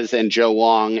mentioned, Des and Joe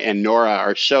Wong and Nora,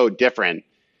 are so different,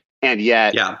 and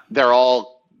yet they're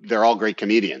all great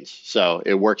comedians. So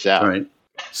it works out. Right.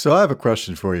 So I have a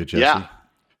question for you, Jesse. Yeah.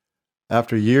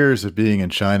 After years of being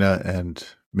in China and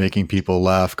making people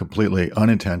laugh completely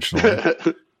unintentionally,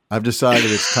 I've decided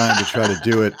it's time to try to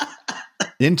do it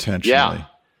intentionally. Yeah.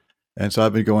 And so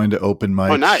I've been going to open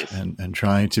mics and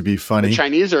trying to be funny. The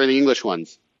Chinese or the English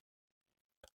ones?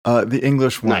 The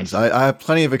English ones. Nice. I have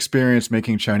plenty of experience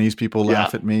making Chinese people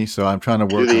laugh at me, so I'm trying to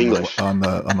work on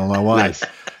the Laowai. Nice.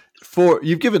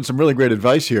 You've given some really great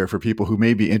advice here for people who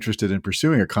may be interested in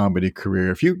pursuing a comedy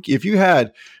career. If you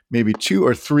had maybe 2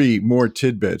 or 3 more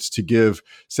tidbits to give,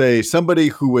 say, somebody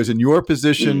who was in your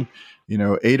position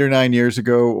 8 or 9 years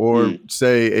ago, or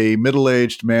say a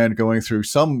middle-aged man going through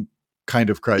some kind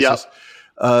of crisis,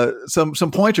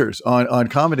 some pointers on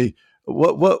comedy,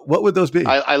 what would those be?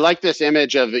 I like this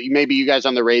image of, maybe you guys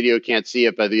on the radio can't see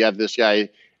it, but you have this guy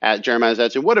at Jeremiah's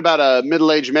that said, what about a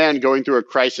middle-aged man going through a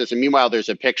crisis? And meanwhile, there's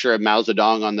a picture of Mao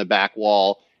Zedong on the back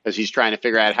wall as he's trying to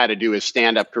figure out how to do his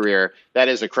stand-up career. That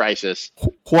is a crisis.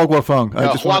 Hua Guofeng.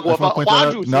 I just want to point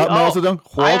that out. Not Mao Zedong.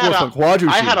 Hua Guofeng.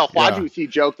 I had a Hua Juicy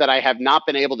joke that I have not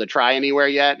been able to try anywhere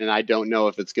yet, and I don't know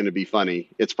if it's going to be funny.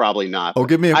 It's probably not. Oh,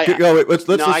 give me I can't do it.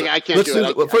 I can't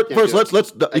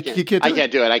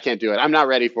do it. I can't do it. I'm not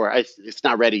ready for it. It's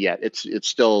not ready yet. It's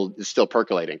still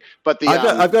percolating. But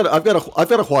I've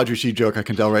got a Hua Juicy joke I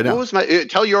can tell right now.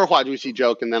 Tell your Hua Juicy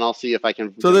joke, and then I'll see if I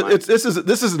can. So this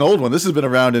is an old one. This has been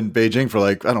around in Beijing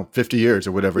for 50 years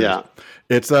or whatever. Yeah.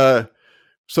 It's so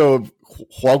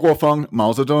Hua Guofeng,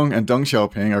 Mao Zedong, and Deng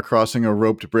Xiaoping are crossing a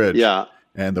roped bridge. Yeah.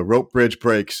 And the rope bridge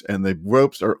breaks, and the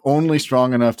ropes are only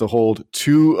strong enough to hold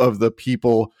 2 of the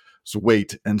people's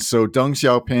weight. And so Deng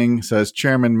Xiaoping says,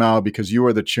 Chairman Mao, because you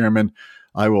are the chairman,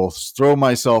 I will throw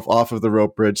myself off of the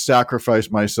rope bridge, sacrifice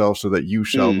myself so that you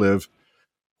shall live.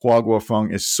 Hua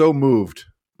Guofeng is so moved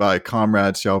by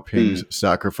Comrade Xiaoping's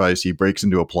sacrifice, he breaks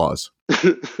into applause.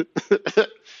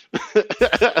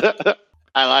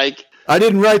 I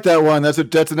didn't write that one.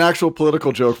 That's an actual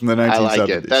political joke from the 1970s. I like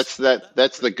it. That's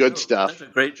the good stuff. That's a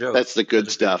great joke. That's the good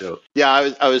stuff.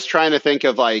 Yeah, I was trying to think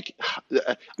of my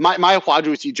Hua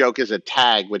Juicy joke is a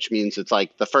tag, which means it's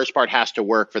the first part has to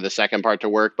work for the second part to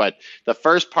work. But the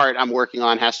first part I'm working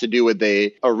on has to do with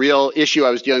a real issue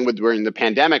I was dealing with during the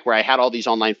pandemic, where I had all these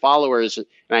online followers and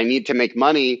I need to make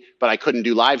money, but I couldn't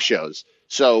do live shows.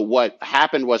 So what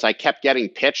happened was I kept getting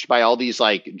pitched by all these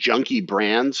junky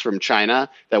brands from China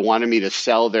that wanted me to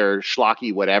sell their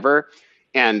schlocky whatever.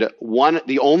 And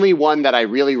the only one that I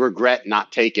really regret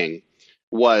not taking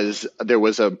was there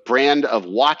was a brand of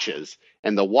watches,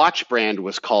 and the watch brand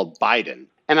was called Biden.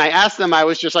 And I asked them, I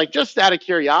was just out of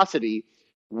curiosity,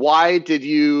 why did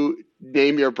you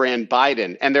name your brand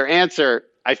Biden? And their answer,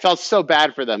 I felt so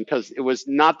bad for them because it was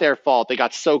not their fault. They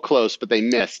got so close, but they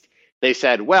missed. They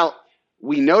said, well,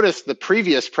 we noticed the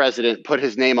previous president put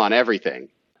his name on everything.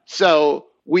 So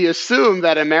we assume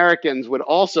that Americans would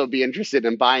also be interested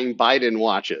in buying Biden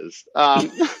watches.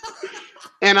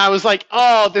 And I was like,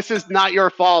 oh, this is not your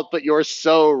fault, but you're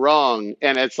so wrong.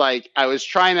 And it's I was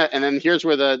trying to, and then here's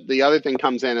where the other thing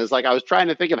comes in, is I was trying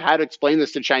to think of how to explain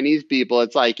this to Chinese people.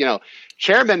 It's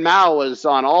Chairman Mao was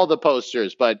on all the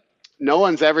posters, but no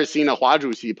one's ever seen a Hua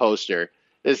Juicy poster.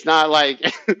 It's not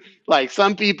like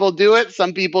some people do it,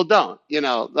 some people don't.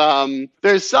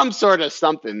 There's some sort of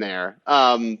something there.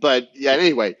 But yeah,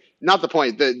 anyway, not the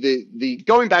point. The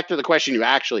going back to the question you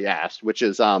actually asked, which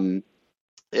is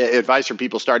advice for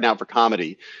people starting out for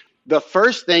comedy. The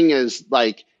first thing is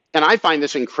and I find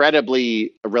this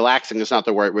incredibly relaxing. Is not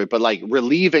the word, but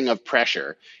relieving of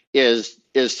pressure is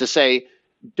to say,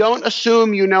 don't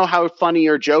assume you know how funny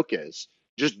your joke is.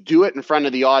 Just do it in front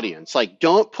of the audience.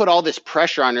 Don't put all this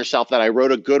pressure on yourself that I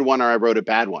wrote a good one or I wrote a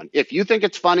bad one. If you think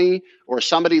it's funny or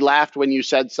somebody laughed when you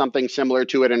said something similar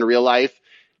to it in real life,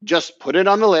 just put it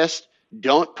on the list.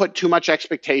 Don't put too much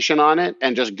expectation on it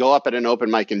and just go up at an open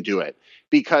mic and do it.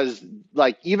 Because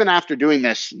even after doing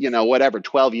this,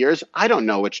 12 years, I don't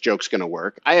know which joke's going to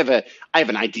work. I have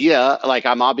an idea.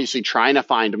 I'm obviously trying to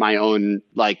find my own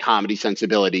comedy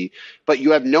sensibility, but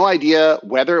you have no idea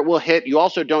whether it will hit. You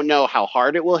also don't know how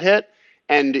hard it will hit.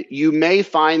 And you may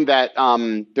find that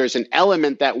there's an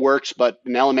element that works, but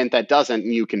an element that doesn't,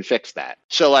 and you can fix that.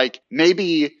 So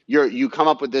maybe you come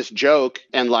up with this joke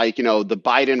and the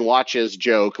Biden watches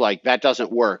joke, that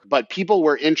doesn't work. But people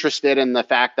were interested in the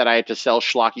fact that I had to sell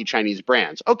schlocky Chinese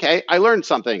brands. Okay, I learned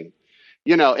something.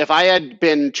 If I had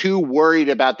been too worried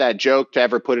about that joke to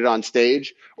ever put it on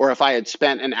stage, or if I had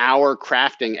spent an hour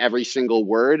crafting every single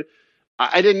word,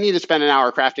 I didn't need to spend an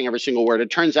hour crafting every single word. It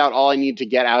turns out all I need to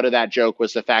get out of that joke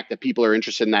was the fact that people are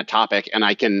interested in that topic, and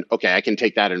I can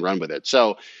take that and run with it.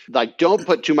 So don't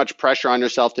put too much pressure on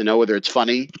yourself to know whether it's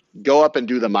funny. Go up and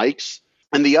do the mics.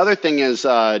 And the other thing is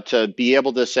to be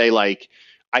able to say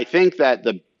I think that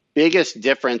the biggest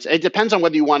difference, it depends on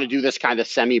whether you want to do this kind of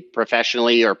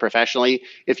semi-professionally or professionally.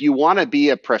 If you want to be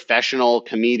a professional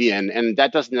comedian, and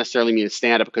that doesn't necessarily mean a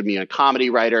stand-up, it could mean a comedy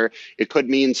writer, it could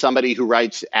mean somebody who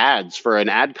writes ads for an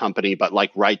ad company, but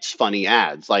writes funny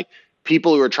ads,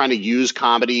 people who are trying to use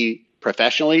comedy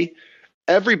professionally.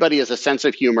 Everybody has a sense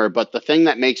of humor, but the thing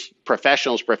that makes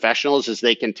professionals is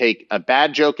they can take a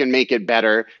bad joke and make it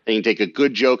better. They can take a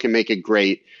good joke and make it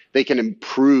great. They can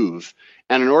improve.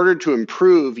 And in order to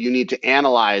improve, you need to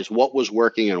analyze what was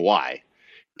working and why.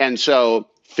 And so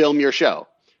film your show.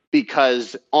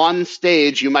 Because on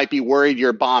stage, you might be worried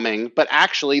you're bombing, but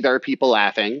actually there are people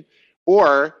laughing,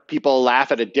 or people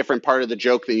laugh at a different part of the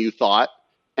joke than you thought,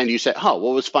 and you say, oh,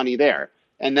 what was funny there?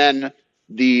 And then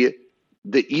the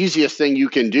easiest thing you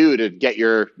can do to get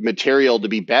your material to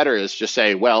be better is just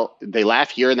say, well, they laugh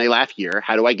here and they laugh here.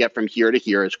 How do I get from here to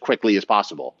here as quickly as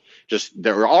possible? Just,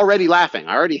 they're already laughing.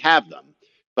 I already have them.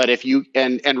 But if you,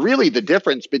 and really the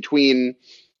difference between,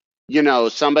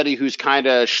 somebody who's kind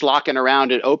of schlocking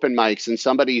around at open mics and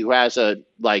somebody who has a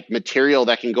material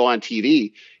that can go on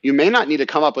TV, you may not need to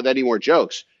come up with any more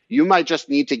jokes. You might just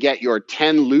need to get your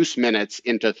 10 loose minutes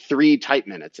into 3 tight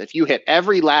minutes. If you hit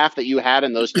every laugh that you had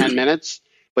in those 10 minutes,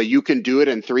 but you can do it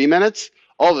in 3 minutes,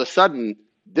 all of a sudden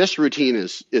this routine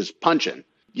is punching.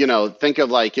 Think of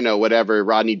whatever,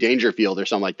 Rodney Dangerfield or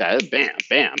something like that. Bam,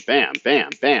 bam, bam, bam,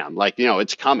 bam.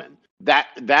 It's coming.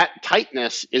 That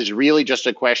tightness is really just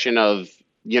a question of,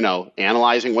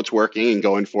 analyzing what's working and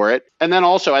going for it. And then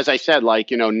also, as I said,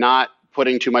 not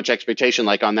putting too much expectation,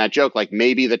 on that joke,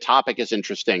 maybe the topic is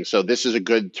interesting. So this is a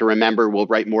good to remember. We'll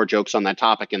write more jokes on that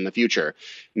topic in the future.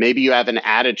 Maybe you have an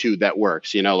attitude that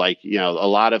works, a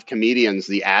lot of comedians,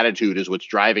 the attitude is what's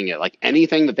driving it.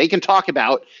 Anything that they can talk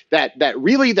about that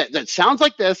really sounds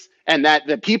like this, and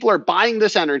that people are buying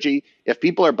this energy. If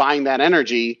people are buying that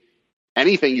energy,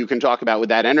 anything you can talk about with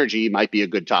that energy might be a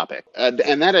good topic.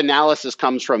 And that analysis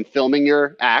comes from filming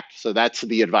your act. So that's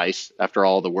the advice after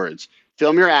all the words.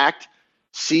 Film your act,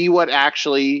 see what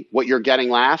you're getting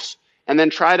laughs, and then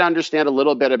try to understand a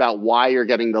little bit about why you're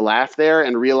getting the laugh there,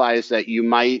 and realize that you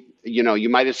might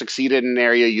have succeeded in an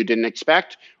area you didn't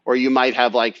expect, or you might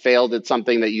have failed at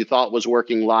something that you thought was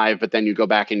working live, but then you go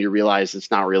back and you realize it's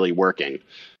not really working.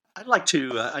 I'd like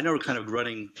to, I know we're kind of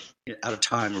running out of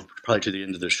time. We're probably to the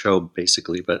end of the show,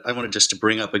 basically, but I wanted just to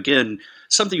bring up again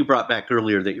something you brought back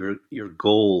earlier, that your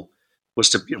goal was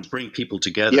to bring people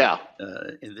together,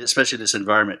 especially in this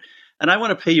environment. And I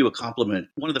want to pay you a compliment.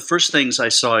 One of the first things I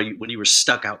saw when you were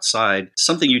stuck outside,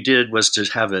 something you did was to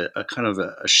have a kind of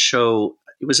a show.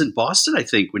 It was in Boston, I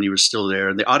think, when you were still there,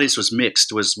 and the audience was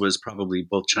mixed. Was probably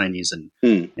both Chinese and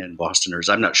Bostoners.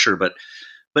 I'm not sure, but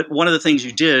one of the things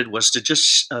you did was to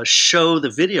just show the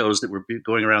videos that were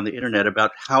going around the internet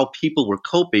about how people were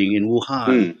coping in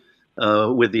Wuhan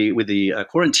with the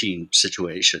quarantine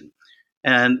situation.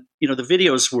 And the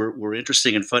videos were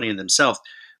interesting and funny in themselves.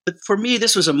 But for me,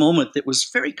 this was a moment that was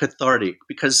very cathartic,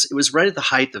 because it was right at the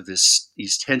height of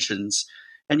these tensions,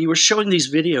 and you were showing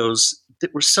these videos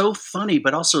that were so funny,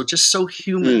 but also just so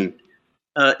human.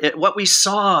 What we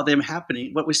saw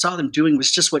them doing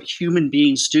was just what human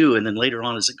beings do. And then later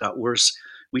on, as it got worse,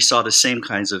 we saw the same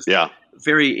kinds of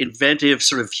very inventive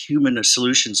sort of human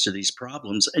solutions to these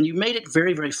problems. And you made it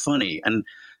very, very funny.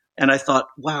 And I thought,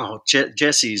 wow,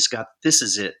 Jesse's got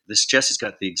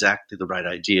exactly the right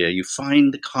idea. You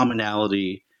find the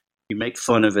commonality, you make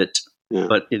fun of it,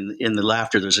 but in the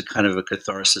laughter, there's a kind of a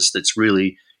catharsis that's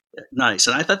really nice.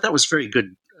 And I thought that was very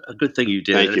good. A good thing you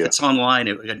did. Thank you. If it's online,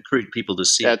 I encourage people to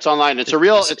see. Yeah, it's online. It's a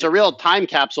real time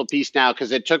capsule piece now,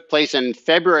 because it took place in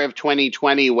February of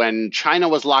 2020 when China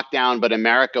was locked down, but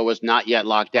America was not yet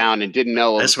locked down and didn't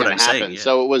know what was going to happen. Saying, yeah.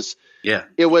 So it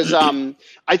was.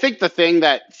 I think the thing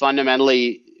that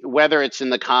fundamentally, whether it's in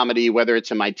the comedy, whether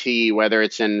it's in my tea, whether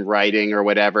it's in writing or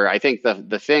whatever, I think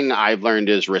the thing I've learned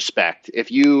is respect. If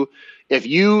you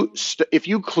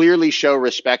clearly show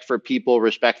respect for people,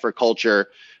 respect for culture,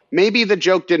 maybe the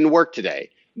joke didn't work today,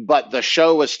 but the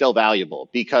show was still valuable,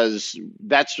 because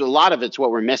that's a lot of it's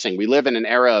what we're missing. We live in an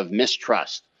era of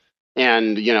mistrust,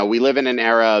 and we live in an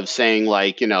era of saying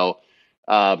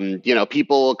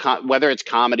people, whether it's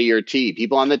comedy or tea,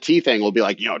 people on the tea thing will be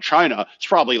like, China, it's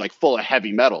probably full of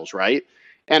heavy metals, right?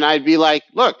 And I'd be like,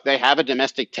 look, they have a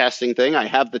domestic testing thing. I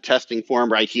have the testing form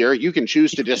right here. You can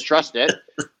choose to distrust it,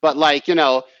 but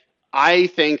I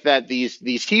think that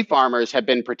these tea farmers have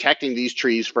been protecting these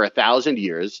trees for 1,000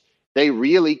 years. They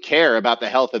really care about the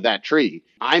health of that tree.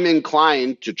 I'm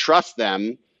inclined to trust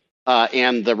them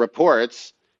and the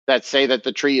reports that say that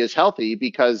the tree is healthy,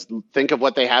 because think of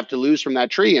what they have to lose from that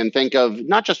tree, and think of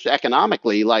not just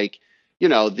economically,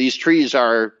 these trees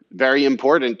are very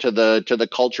important to the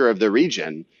culture of the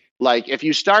region. If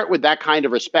you start with that kind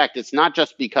of respect, it's not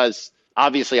just because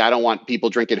obviously I don't want people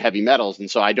drinking heavy metals, and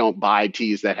so I don't buy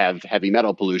teas that have heavy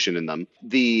metal pollution in them.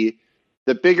 The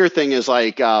bigger thing is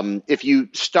if you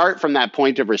start from that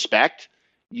point of respect,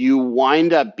 you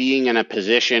wind up being in a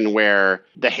position where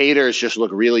the haters just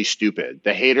look really stupid.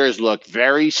 The haters look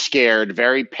very scared,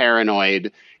 very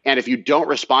paranoid. And if you don't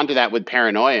respond to that with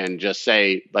paranoia and just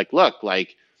say, look,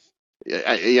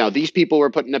 These people were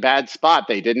put in a bad spot.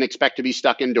 They didn't expect to be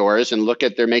stuck indoors, and look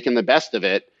at they're making the best of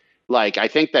it. Like, I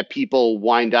think that people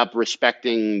wind up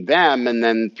respecting them, and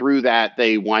then through that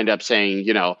they wind up saying,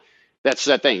 that's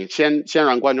the thing. 先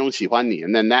让观众喜欢你,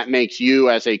 and then that makes you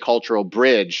as a cultural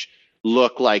bridge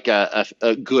look like a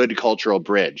good cultural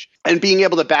bridge. And being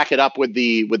able to back it up with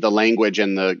the language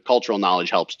and the cultural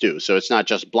knowledge helps too. So it's not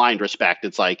just blind respect.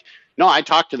 It's like, no, I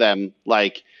talked to them.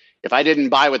 Like, if I didn't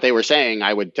buy what they were saying,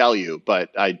 I would tell you, but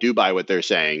I do buy what they're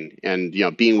saying. And,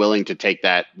 being willing to take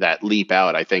that leap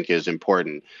out, I think, is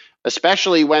important,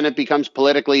 especially when it becomes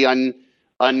politically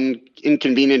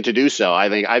inconvenient to do so. I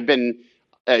think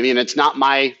it's not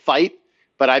my fight,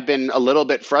 but I've been a little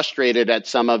bit frustrated at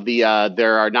some of the,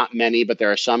 there are not many, but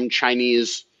there are some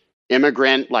Chinese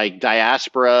immigrant, like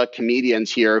diaspora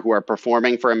comedians here who are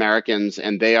performing for Americans,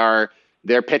 and they're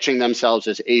pitching themselves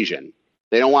as Asian.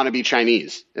 They don't want to be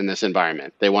Chinese in this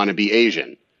environment. They want to be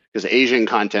Asian because Asian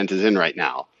content is in right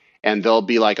now. And they'll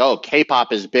be like, oh,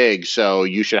 K-pop is big, so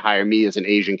you should hire me as an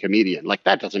Asian comedian. Like,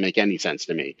 that doesn't make any sense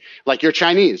to me. Like, you're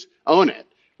Chinese, own it.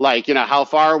 Like, how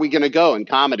far are we going to go in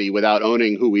comedy without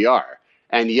owning who we are?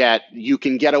 And yet you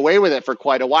can get away with it for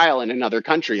quite a while in another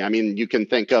country. I mean, you can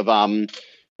think of, I'm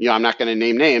not going to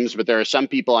name names, but there are some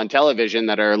people on television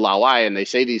that are Laowai and they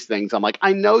say these things. I'm like,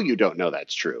 I know you don't know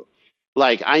that's true.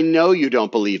 Like, I know you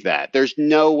don't believe that. There's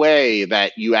no way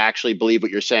that you actually believe what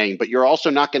you're saying, but you're also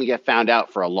not going to get found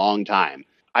out for a long time.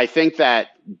 I think that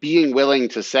being willing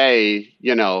to say,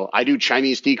 I do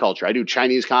Chinese tea culture, I do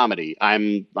Chinese comedy.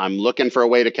 I'm looking for a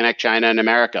way to connect China and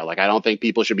America. Like, I don't think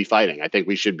people should be fighting. I think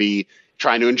we should be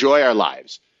trying to enjoy our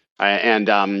lives.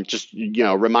 Just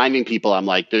reminding people, I'm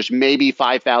like, there's maybe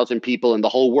 5,000 people in the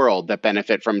whole world that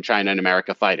benefit from China and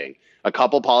America fighting. A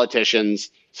couple politicians,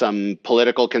 some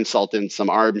political consultants, some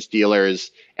arms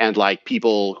dealers, and like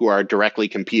people who are directly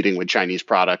competing with Chinese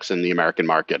products in the American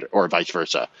market or vice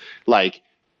versa. Like,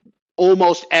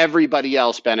 almost everybody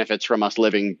else benefits from us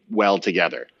living well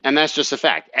together. And that's just a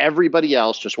fact. Everybody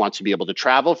else just wants to be able to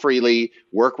travel freely,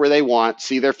 work where they want,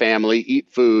 see their family,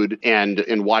 eat food,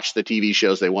 and watch the TV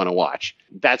shows they want to watch.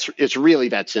 It's really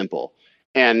that simple.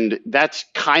 And that's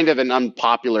kind of an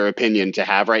unpopular opinion to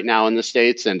have right now in the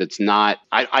States. And it's not,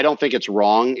 I don't think it's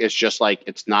wrong. It's just like,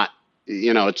 it's not,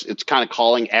 it's kind of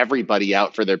calling everybody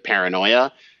out for their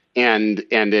paranoia. And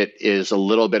it is a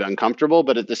little bit uncomfortable,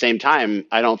 but at the same time,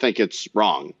 I don't think it's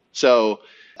wrong. So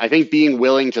I think being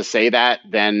willing to say that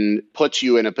then puts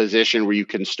you in a position where you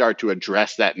can start to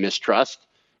address that mistrust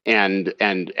and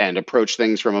approach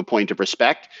things from a point of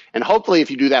respect. And hopefully, if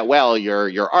you do that well,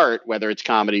 your art, whether it's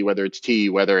comedy, whether it's tea,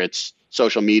 whether it's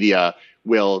social media,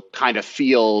 will kind of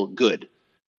feel good.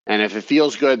 And if it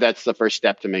feels good, that's the first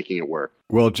step to making it work.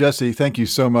 Well, Jesse, thank you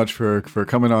so much for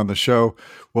coming on the show.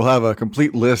 We'll have a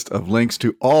complete list of links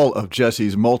to all of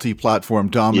Jesse's multi-platform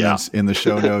dominance in the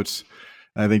show notes.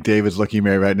 I think David's looking at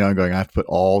me right now and going, I have to put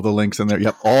all the links in there.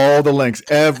 Yep, all the links,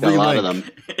 every link, of them.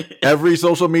 Every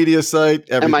social media site.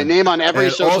 Everything. And my name on every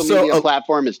social media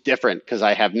platform is different because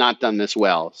I have not done this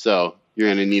well. So you're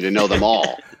going to need to know them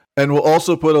all. And we'll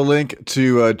also put a link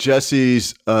to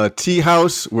Jesse's tea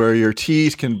house where your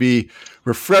teas can be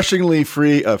refreshingly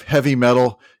free of heavy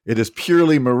metal. It is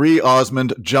purely Marie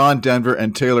Osmond, John Denver,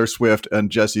 and Taylor Swift and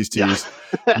Jesse's teas.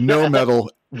 Yeah. No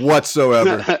metal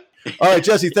whatsoever. All right,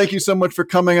 Jesse, thank you so much for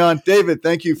coming on. David,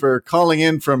 thank you for calling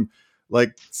in from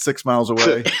like 6 miles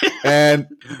away. And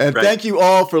right. Thank you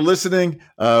all for listening.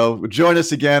 Join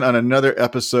us again on another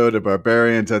episode of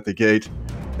Barbarians at the Gate.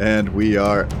 And we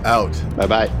are out.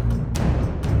 Bye-bye.